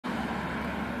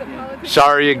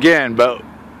Sorry again, but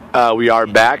we are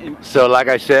back. So like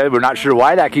I said, we're not sure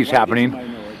why that keeps happening.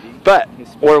 But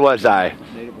where was I?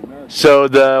 So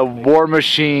the war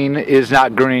machine is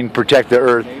not green, protect the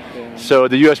earth. So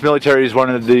the U.S. military is one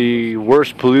of the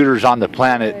worst polluters on the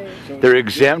planet. They're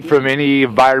exempt from any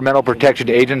environmental protection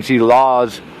agency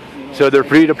laws, so they're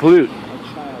free to pollute.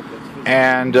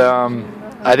 And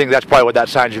I think that's probably what that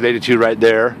sign's related to right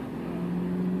there,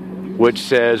 which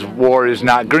says war is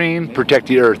not green, protect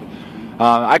the earth.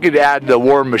 I could add the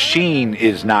war machine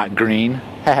is not green.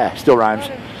 Still rhymes.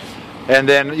 And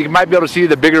then you might be able to see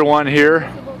the bigger one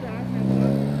here.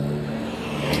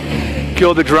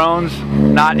 Kill the drones,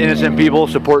 not innocent people,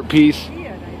 support peace.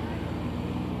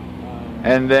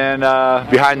 And then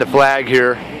behind the flag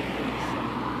here,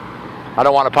 I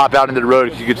don't want to pop out into the road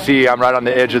because you can see I'm right on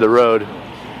the edge of the road.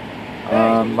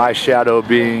 My shadow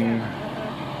being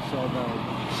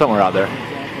somewhere out there.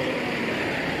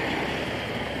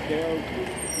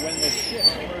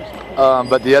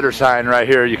 But the other sign right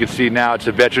here, you can see now it's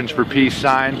a Veterans for Peace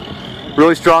sign.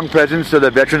 Really strong presence of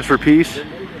the Veterans for Peace.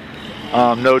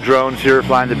 No drones here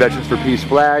flying the Veterans for Peace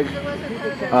flag.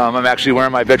 I'm actually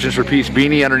wearing my Veterans for Peace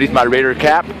beanie underneath my Raider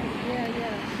cap.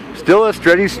 Still a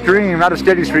steady stream, not a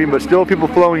steady stream, but still people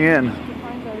flowing in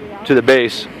to the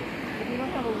base.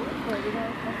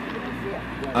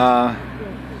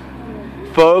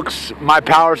 Folks, my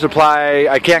power supply,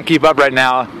 I can't keep up right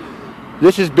now.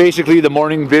 This is basically the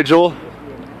morning vigil.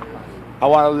 I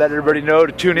want to let everybody know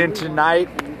to tune in tonight.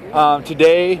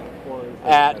 Today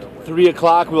at 3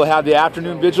 o'clock we'll have the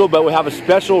afternoon vigil, but we'll have a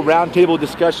special roundtable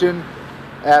discussion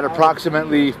at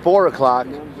approximately 4 o'clock.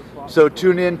 So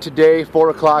tune in today, 4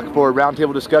 o'clock, for a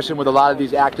roundtable discussion with a lot of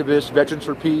these activists, Veterans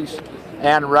for Peace,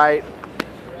 Ann Wright,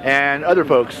 and other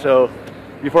folks. So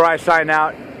before I sign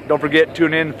out, don't forget,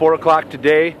 tune in 4 o'clock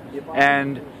today.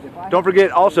 And don't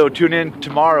forget also, tune in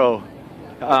tomorrow.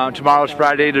 Tomorrow's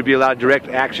Friday. There'll be a lot of direct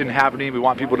action happening. We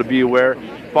want people to be aware.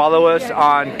 Follow us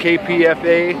on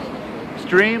KPFA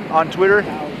Stream on Twitter,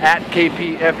 at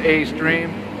KPFA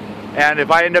Stream. And if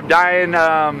I end up dying,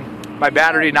 my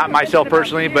battery, not myself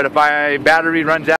personally, but if my battery runs out,